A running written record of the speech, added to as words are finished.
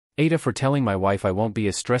AITA for telling my wife I won't be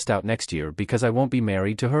as stressed out next year because I won't be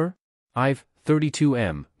married to her? I've,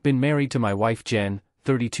 32M, been married to my wife Jen,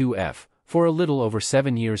 32F, for a little over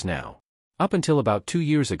 7 years now. Up until about 2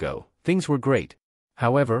 years ago, things were great.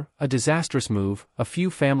 However, a disastrous move, a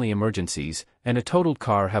few family emergencies, and a totaled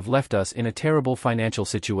car have left us in a terrible financial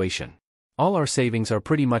situation. All our savings are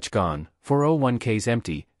pretty much gone, 401k's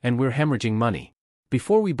empty, and we're hemorrhaging money.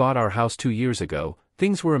 Before we bought our house 2 years ago,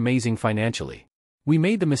 things were amazing financially. We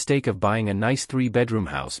made the mistake of buying a nice 3-bedroom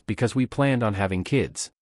house because we planned on having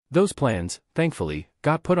kids. Those plans, thankfully,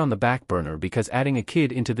 got put on the back burner because adding a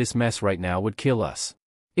kid into this mess right now would kill us.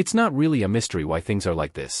 It's not really a mystery why things are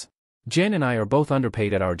like this. Jen and I are both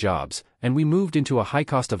underpaid at our jobs, and we moved into a high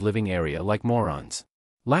cost of living area like morons.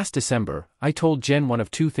 Last December, I told Jen one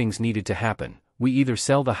of two things needed to happen: we either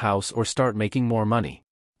sell the house or start making more money.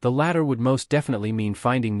 The latter would most definitely mean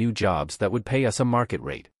finding new jobs that would pay us a market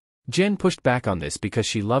rate. Jen pushed back on this because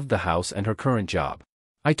she loved the house and her current job.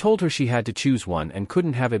 I told her she had to choose one and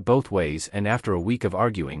couldn't have it both ways, and after a week of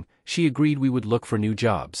arguing, she agreed we would look for new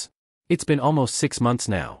jobs. It's been almost 6 months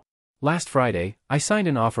now. Last Friday, I signed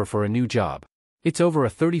an offer for a new job. It's over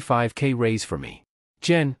a 35K raise for me.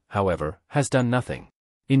 Jen, however, has done nothing.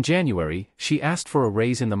 In January, she asked for a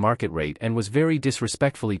raise in the market rate and was very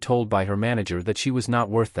disrespectfully told by her manager that she was not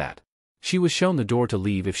worth that. She was shown the door to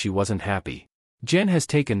leave if she wasn't happy. Jen has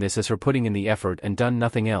taken this as her putting in the effort and done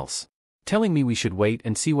nothing else, telling me we should wait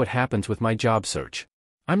and see what happens with my job search.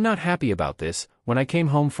 I'm not happy about this. When I came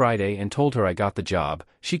home Friday and told her I got the job,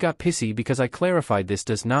 she got pissy because I clarified this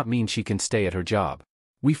does not mean she can stay at her job.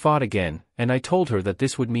 We fought again, and I told her that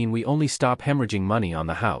this would mean we only stop hemorrhaging money on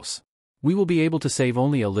the house. We will be able to save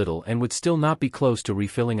only a little and would still not be close to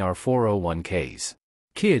refilling our 401k's.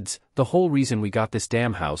 Kids, the whole reason we got this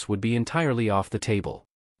damn house would be entirely off the table.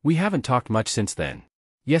 We haven't talked much since then.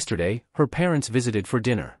 Yesterday, her parents visited for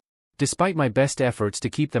dinner. Despite my best efforts to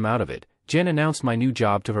keep them out of it, Jen announced my new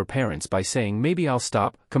job to her parents by saying maybe I'll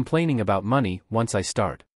stop complaining about money once I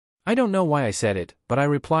start. I don't know why I said it, but I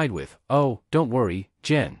replied with, "Oh, don't worry,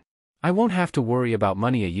 Jen. I won't have to worry about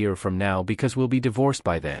money a year from now because we'll be divorced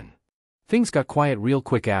by then." Things got quiet real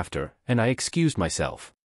quick after, and I excused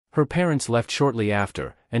myself. Her parents left shortly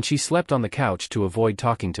after, and she slept on the couch to avoid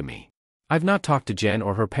talking to me. I've not talked to Jen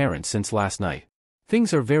or her parents since last night.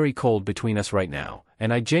 Things are very cold between us right now,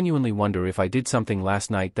 and I genuinely wonder if I did something last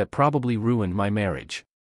night that probably ruined my marriage.